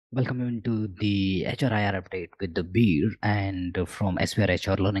Welcome into the HRIR update with the Beer and from SVR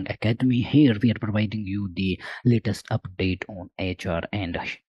HR Learning Academy. Here we are providing you the latest update on HR and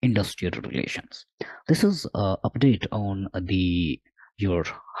industrial relations. This is an update on your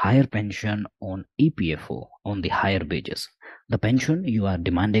higher pension on EPFO on the higher wages. The pension you are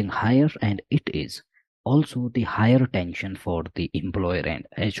demanding higher, and it is also the higher tension for the employer and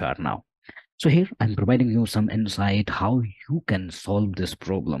HR now. So here I'm providing you some insight how you can solve this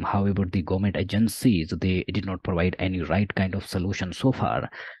problem. However, the government agencies, they did not provide any right kind of solution so far,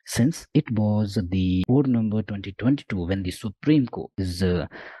 since it was the Board number 2022 when the Supreme Court is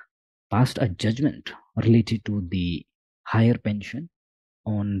passed a judgment related to the higher pension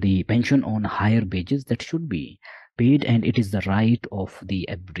on higher wages that should be paid, and it is the right of the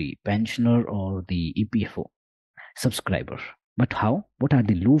every pensioner or the EPFO subscriber. But how? What are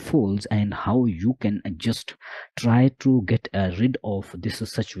the loopholes and how you can just try to get rid of this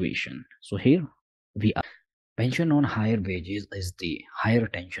situation? So here we are. Pension on higher wages is the higher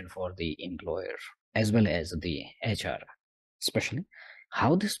tension for the employer as well as the HR, especially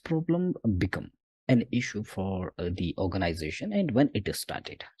how this problem become an issue for the organization and when it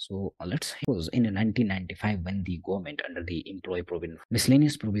started. So let's suppose in 1995 when the government under the Employee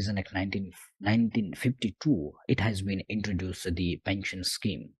Miscellaneous Provision Act 1952, it has been introduced the pension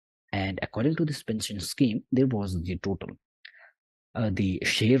scheme, and according to this pension scheme there was the total the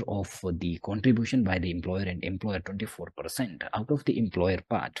share of the contribution by the employer and employer 24% out of the employer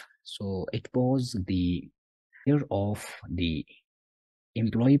part. So it was the share of the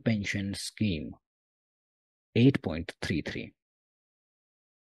employee pension scheme 8.33%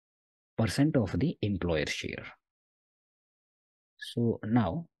 of the employer share. So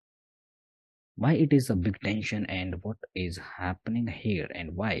now why it is a big tension and what is happening here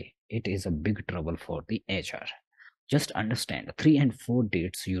and why it is a big trouble for the HR? Just understand 3 and 4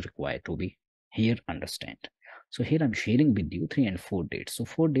 dates you require to be here understand. So here I'm sharing with you 3 and 4 dates. So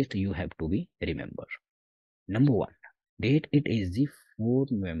 4 dates you have to be remember. Number 1 date, it is the 4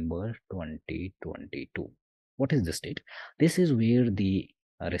 November 2022. What is this date? This is where the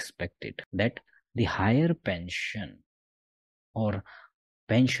respected that the higher pension or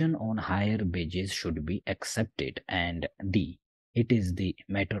pension on higher wages should be accepted, and it is the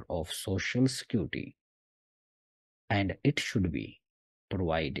matter of social security and it should be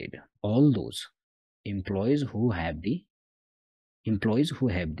provided all those employees who have the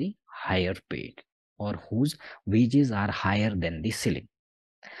higher pay or whose wages are higher than the ceiling.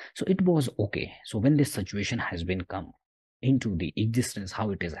 So it was okay. So when this situation has been come into the existence, how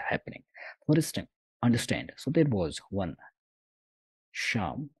it is happening, for instance, understand. So there was one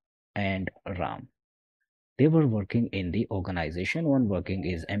Sham and Ram. They were working in the organization. One working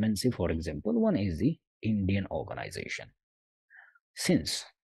is MNC, for example, one is the Indian organization. Since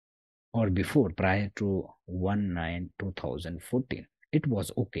or before, prior to 1/9/2014, it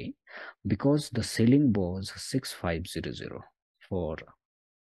was okay because the ceiling was 6500 for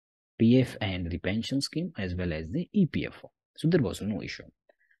PF and the pension scheme as well as the EPFO. So there was no issue.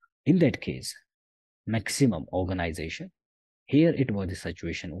 In that case, maximum organization, here it was the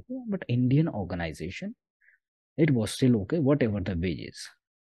situation okay, but Indian organization, it was still okay, whatever the wages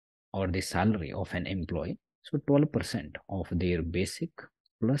or the salary of an employee. So 12% of their basic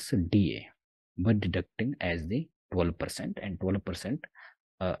plus DA were deducting as the 12%, and 12%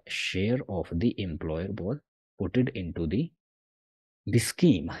 share of the employer was put it into the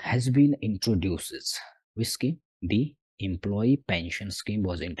scheme has been introduced. Which scheme? The employee pension scheme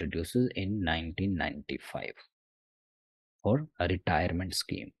was introduced in 1995 for a retirement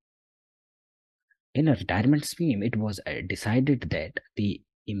scheme. In a retirement scheme, it was decided that the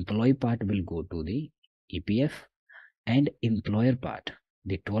employee part will go to the EPF and employer part,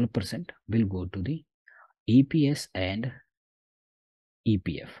 the 12%, will go to the EPS and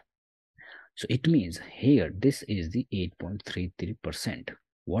EPF. So it means here this is the 8.33%.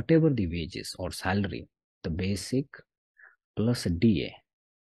 Whatever the wages or salary, the basic plus DA,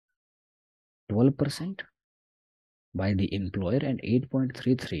 12% by the employer and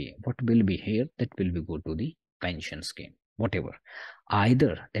 8.33, what will be here? That will be go to the pension scheme. Whatever,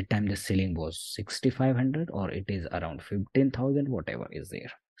 either that time the ceiling was 6500 or it is around 15,000, whatever is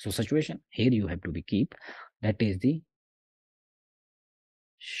there. So situation here you have to be keep, that is the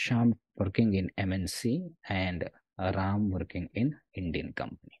Sham working in MNC and Ram working in Indian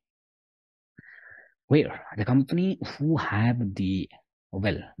company, where the company who have the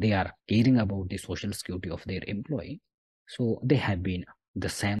they are caring about the social security of their employee, so they have been the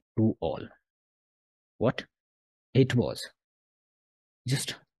same to all. What it was,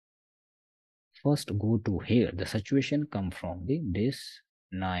 just first go to here, the situation come from this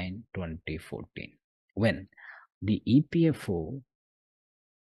 9/2014, when the EPFO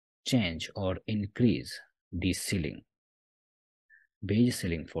change or increase the ceiling, wage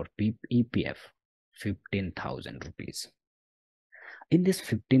ceiling for EPF 15,000 rupees. In this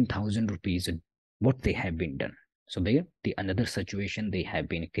 15,000 rupees, what they have been done? So there, the another situation they have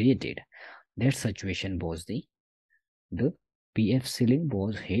been created. That situation was the PF ceiling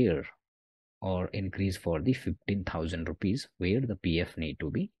was here or increase for the 15,000 rupees where the PF need to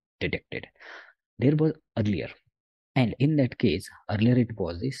be deducted. There was earlier, and in that case, earlier it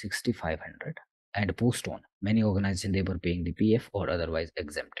was the 6,500, and post on many organizations they were paying the PF or otherwise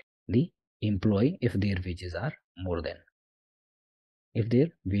exempting the employee if their wages are more than, if their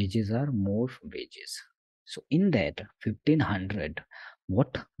wages are more wages. So in that 1500,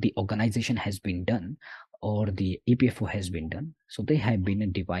 what the organization has been done or the EPFO has been done, so they have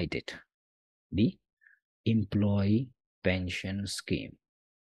been divided the employee pension scheme.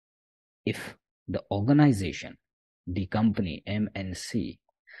 If the organization, the company MNC,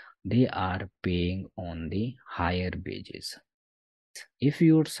 they are paying on the higher wages. If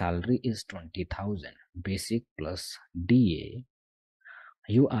your salary is 20,000 basic plus DA,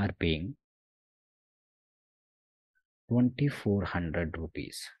 you are paying 2,400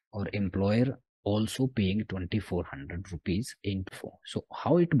 rupees, or employer also paying 2,400 rupees in FO. So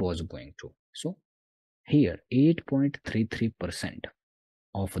how it was going to? So here 8.33%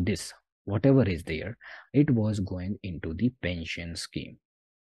 of this, whatever is there, it was going into the pension scheme.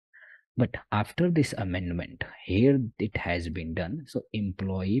 But after this amendment, here it has been done. So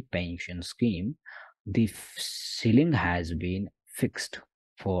employee pension scheme, the ceiling has been fixed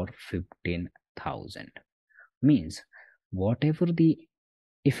for 15,000. Means whatever the,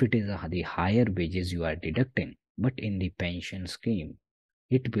 if it is the higher wages you are deducting, but in the pension scheme,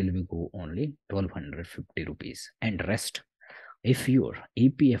 it will be go only 1,250 rupees, and rest, if your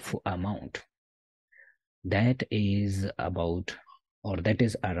EPFO amount that is about, or that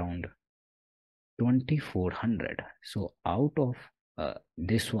is around 2,400, so out of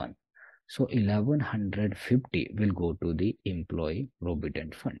this one, so 1,150 will go to the employee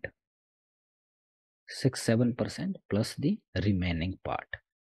provident fund, 6-7% plus the remaining part.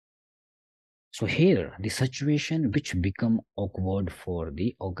 So here the situation which become awkward for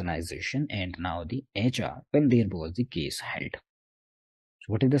the organization and now the HR when there was the case held.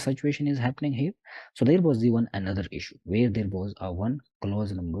 So what is the situation is happening here? So there was the one another issue where there was a one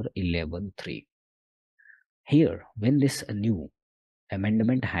clause number 11.3. Here when this new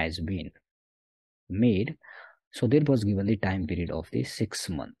amendment has been made, so there was given the time period of the 6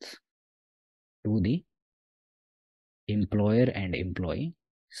 months to the employer and employee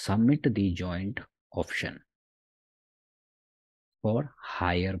submit the joint option for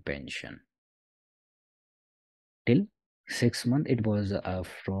higher pension. Till 6 months it was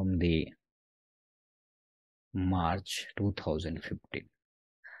from the March 2015,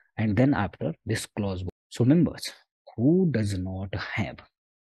 and then after this clause. So members who does not have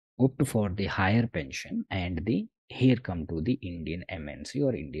opt for the higher pension, and the here come to the Indian MNC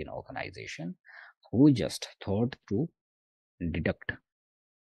or Indian organization who just thought to deduct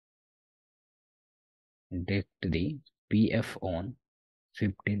the PF on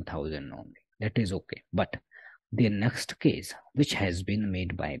 15,000 only, that is okay. But the next case which has been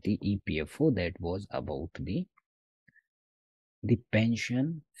made by the EPFO, that was about the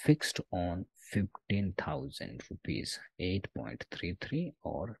pension fixed on 15,000 rupees, 8.33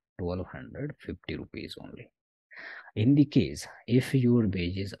 or 1,250 rupees only. In the case if your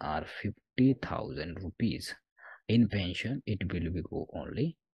wages are 50,000 rupees in pension, it will be go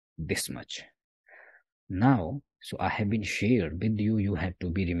only this much. Now, so I have been shared with you, you have to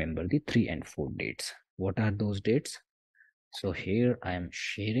be remember the 3 and 4 dates. What are those dates? So here I am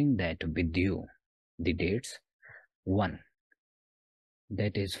sharing that with you, the dates. 1,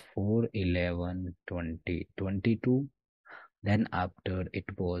 that is 4/11/2022. Then after it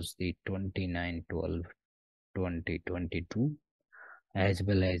was the 29/12/2022, as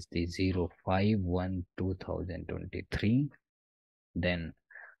well as the 0/5/1/2023, then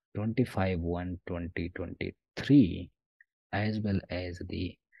 25/1/2023, as well as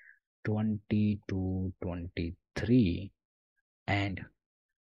the 22/23, and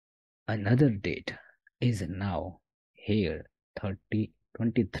another date is now here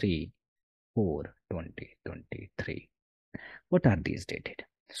 23/4/2023. What are these dated?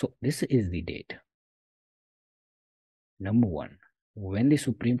 So this is the date. Number 1, when the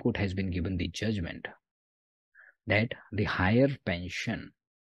Supreme Court has been given the judgment that the higher pension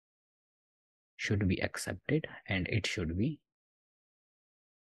should be accepted and it should be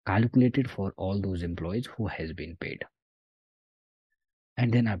calculated for all those employees who has been paid.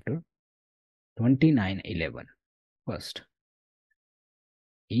 And then after 29/11, first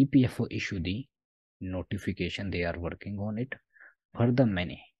EPFO issue the notification, they are working on it. Further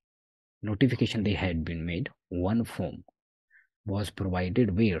many notification they had been made. One form was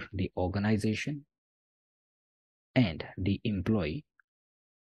provided where the organization and the employee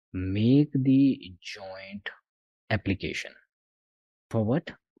make the joint application for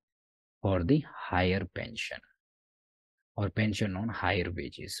what? For the higher pension or pension on higher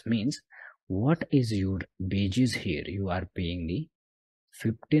wages. Means what is your wages here? You are paying the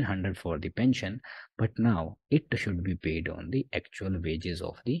 1500 for the pension, but now it should be paid on the actual wages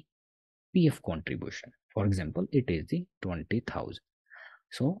of the PF contribution. For example, it is the 20,000.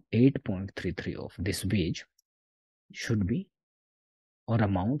 So 8.33 of this wage should be, or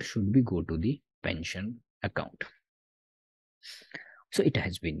amount should be, go to the pension account. So it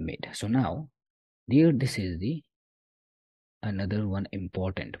has been made. So now there, this is the another one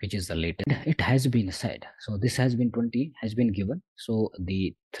important, which is the latest. It has been said, so this has been 20 has been given. So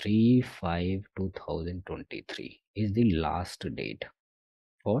the 3/5/2023 is the last date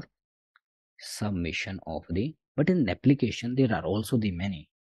for submission of the, but in application there are also the many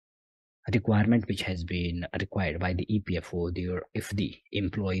requirement which has been required by the EPFO there. If the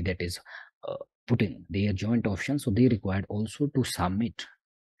employee that is putting their joint option, so they required also to submit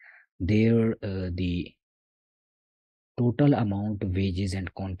their the total amount of wages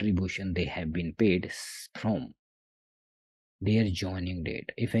and contribution they have been paid from their joining date.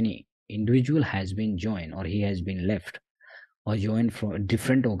 If any individual has been joined or he has been left or joined from a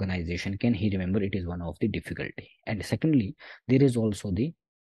different organization, can he remember? It is one of the difficulty. And secondly, there is also the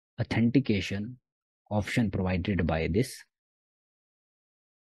authentication option provided by this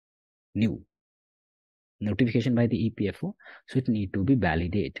new notification by the EPFO. So it need to be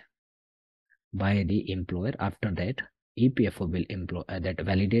validated by the employer. After that, EPFO will that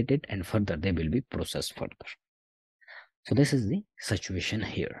validate it, and further they will be processed further. So this is the situation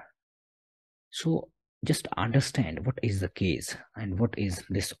here. So just understand what is the case and what is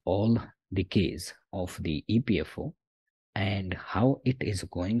this all the case of the EPFO and how it is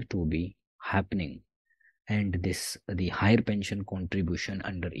going to be happening, and this the higher pension contribution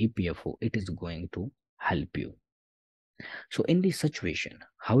under EPFO, it is going to help you. So in this situation,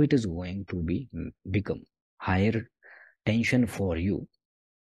 how it is going to be become higher tension for you?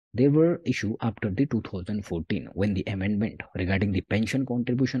 They were issued after the 2014 when the amendment regarding the pension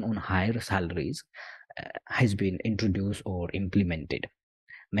contribution on higher salaries has been introduced or implemented.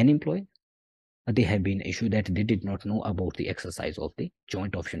 Many employees, they have been issued that they did not know about the exercise of the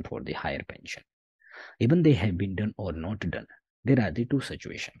joint option for the higher pension. Even they have been done or not done, there are the two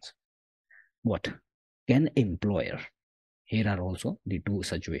situations. What can employer? Here are also the two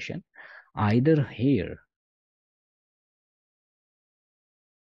situations. Either here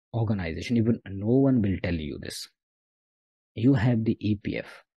organization, even no one will tell you this, you have the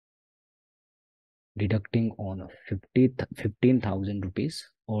EPF deducting on 15,000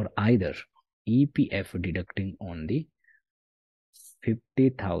 rupees, or either EPF deducting on the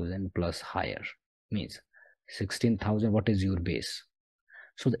 50,000 plus higher, means 16,000. What is your base?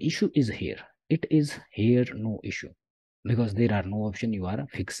 So the issue is here. It is here no issue because there are no option. You are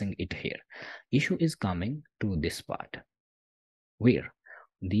fixing it here. Issue is coming to this part where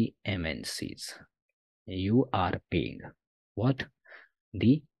the MNCs, you are paying what?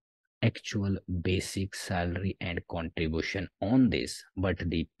 The actual basic salary and contribution on this, but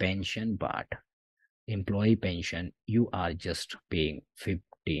the pension part, employee pension, you are just paying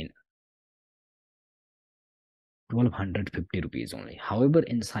 1,250 rupees only. However,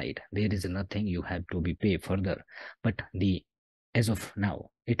 inside there is nothing you have to be paid further, but the as of now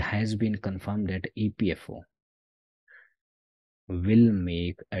it has been confirmed that EPFO will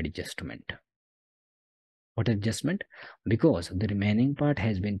make adjustment. What adjustment? Because the remaining part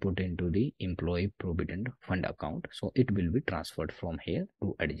has been put into the employee provident fund account, so it will be transferred from here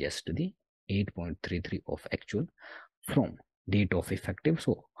to adjust the 8.33 of actual from date of effective.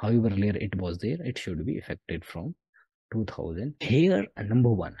 So however earlier it was there, it should be effective from 2000. Here, number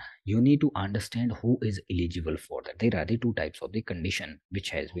one, you need to understand who is eligible for that. There are the two types of the condition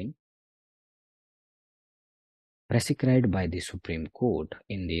which has been prescribed by the Supreme Court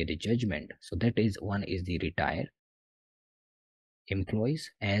in their judgment. So that is, one is the retired employees,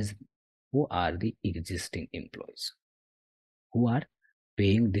 as who are the existing employees who are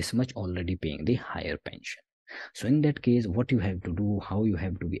paying this much, already paying the higher pension. So in that case, what you have to do, how you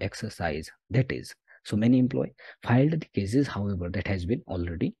have to be exercised, that is, so many employee filed the cases, however that has been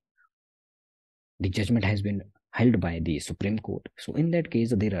already, the judgment has been held by the Supreme Court. So in that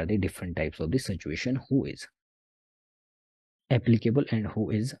case, there are the different types of the situation. Who is applicable and who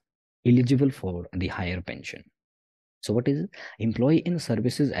is eligible for the higher pension. So what is employee in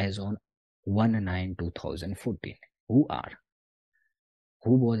services as on 1/9/2014? Who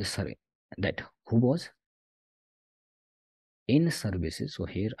was sorry that who was in services? So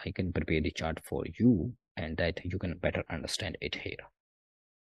here I can prepare the chart for you and that you can better understand it here.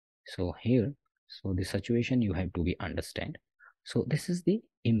 So here, so the situation you have to be understand. So this is the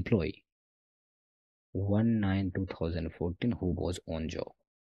employee 1/9/2014 who was on job.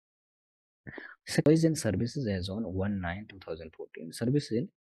 Employees in services as on 1/9/2014. Services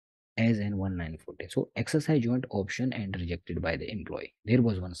as in 1/9/14. So exercise joint option and rejected by the employee. There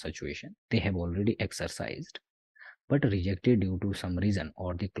was one situation they have already exercised but rejected due to some reason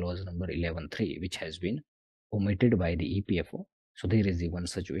or the clause number 11.3 which has been omitted by the EPFO. So there is the one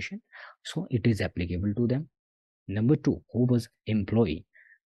situation. So it is applicable to them. Number two, who was employee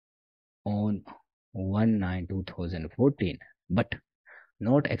on 1/9/2014 but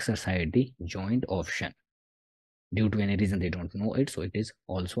not exercise the joint option due to any reason they don't know it, so it is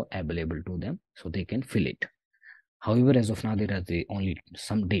also available to them, so they can fill it. However, as of now there are the only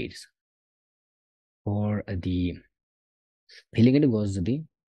some dates for the filling. It was the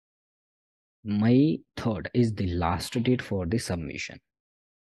May 3rd is the last date for the submission,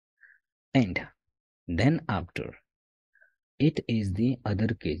 and then after it is the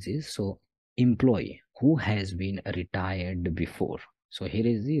other cases. So employee who has been retired before, so here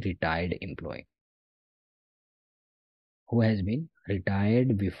is the retired employee who has been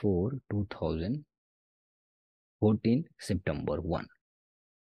retired before 2014 September 1.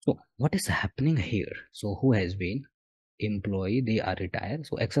 So what is happening here? So who has been employee, they are retired,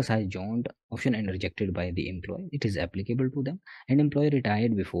 so exercise joint option and rejected by the employee, it is applicable to them. And employee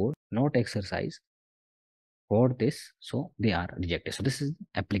retired before, not exercise for this, so they are rejected. So this is the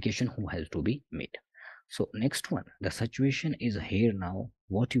application who has to be made. So next one, the situation is here now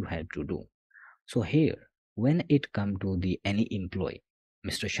what you have to do. So here when it come to the any employee,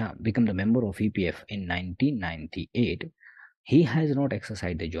 Mr. Sham become the member of EPF in 1998, he has not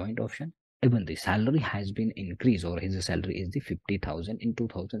exercised the joint option. Even the salary has been increased or his salary is the 50,000 in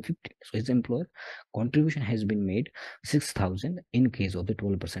 2015. So his employer contribution has been made 6,000 in case of the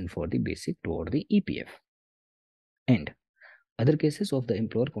 12% for the basic toward the EPF. And other cases of the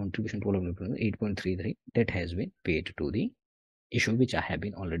employer contribution 8.33 that has been paid to the issue which I have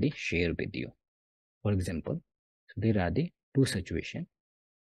been already shared with you. For example, so there are the two situations.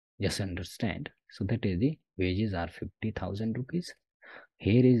 Just understand. So that is the wages are 50,000 rupees.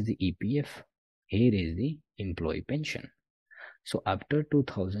 Here is the EPF. Here is the employee pension. So after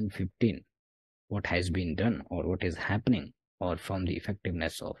 2015, what has been done or what is happening or from the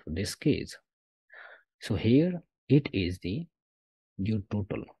effectiveness of this case. So here it is the due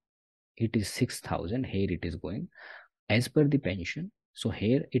total. It is 6,000. Here it is going as per the pension. So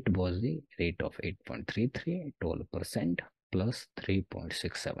here it was the rate of 8.33, 12% plus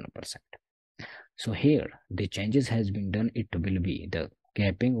 3.67%. So here the changes has been done. It will be the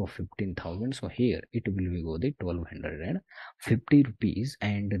capping of 15,000. So here it will be go the 1,250 rupees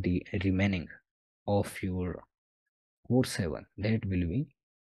and the remaining of your 47 that will be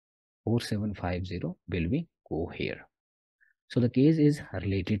 4750 will be go here. So the case is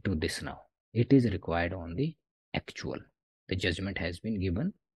related to this now. It is required on the actual. The judgment has been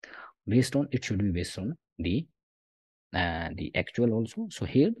given based on, it should be based on the actual also. So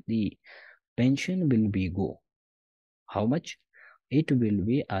here the pension will be go how much? It will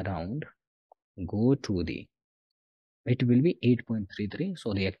be around go to the, it will be 8.33.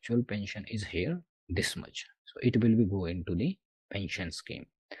 So the actual pension is here this much, so it will be go into the pension scheme.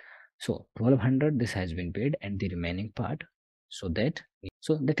 So 1,200 this has been paid and the remaining part, so that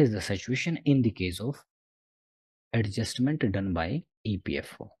is the situation in the case of adjustment done by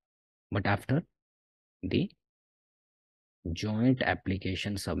EPFO. But after the joint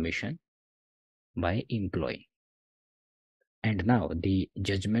application submission by employee, and now the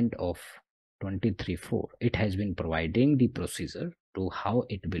judgment of 23.4, it has been providing the procedure to how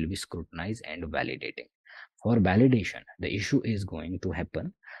it will be scrutinized and validating. For validation, the issue is going to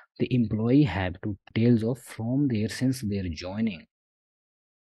happen. The employee have to details of from there, since they are joining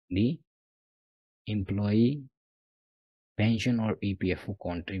the employee pension or EPFO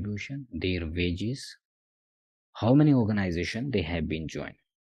contribution, their wages, how many organization they have been joined.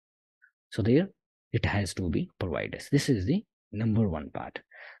 So there it has to be provided. This is the number one part.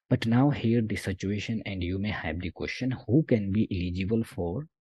 But now here the situation, and you may have the question, who can be eligible for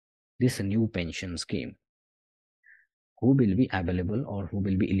this new pension scheme? Who will be available or who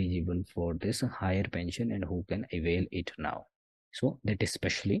will be eligible for this higher pension and who can avail it now? So that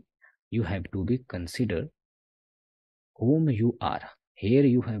especially you have to be considered whom you are. Here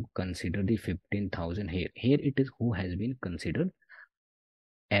you have considered the 15,000. Here it is who has been considered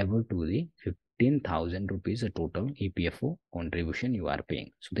ever to the 15,000 rupees a total EPFO contribution you are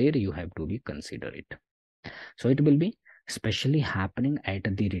paying. So there you have to be consider it. So it will be especially happening at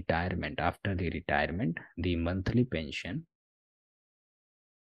the retirement. After the retirement, the monthly pension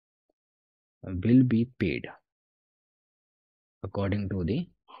will be paid according to the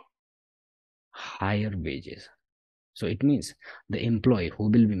higher wages. So it means the employee who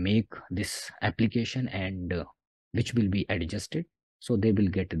will be make this application and which will be adjusted, so they will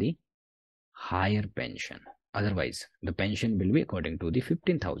get the higher pension. Otherwise, the pension will be according to the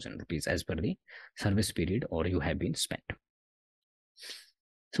 15,000 rupees as per the service period or you have been spent.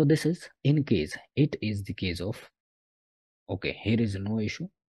 So this is in case it is the case of, okay, here is no issue.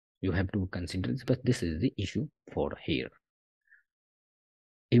 You have to consider this, but this is the issue for here.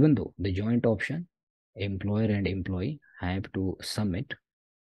 Even though the joint option, employer and employee have to submit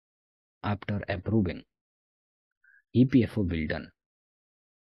after approving, EPFO will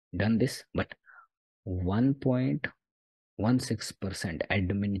done this, but 1.16%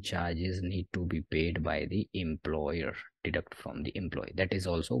 admin charges need to be paid by the employer, deduct from the employee. That is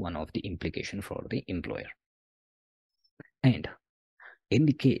also one of the implication for the employer. And in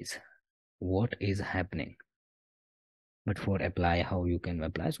the case what is happening, but for apply, how you can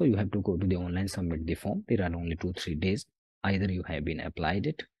apply, so you have to go to the online, submit the form. There are only 2-3 days, either you have been applied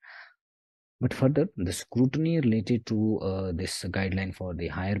it. But further, the scrutiny related to this guideline for the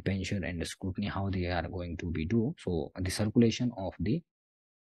higher pension and the scrutiny how they are going to be do. So the circulation of the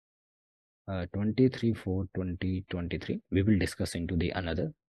 23/4/2023 we will discuss into the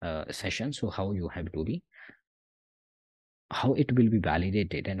another session. So how you have to be, how it will be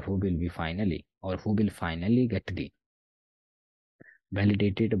validated, and who will be finally, or who will finally get the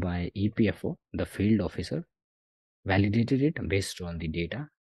validated by EPFO, the field officer validated it based on the data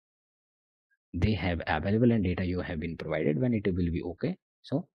they have available and data you have been provided. When it will be okay,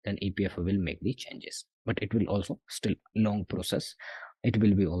 so then EPFO will make the changes, but it will also still long process. It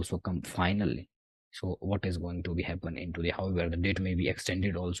will be also come finally. So what is going to be happen into the, however the date may be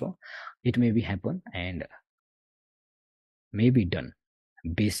extended also, it may be happen and may be done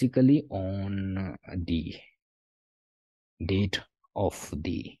basically on the date of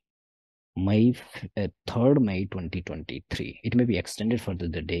the May 3rd May 2023. It may be extended further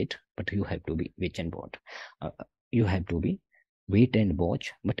the date, but you have to be wait and watch. You have to be wait and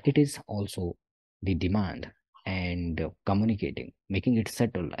watch. But it is also the demand and communicating, making it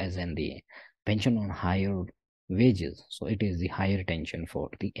settle as in the pension on higher wages. So it is the higher tension for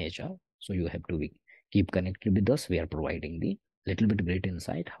the HR. So you have to be keep connected with us. We are providing the little bit great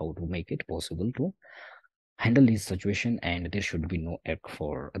insight how to make it possible to handle this situation, and there should be no egg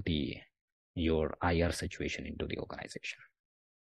for the your IR situation into the organization.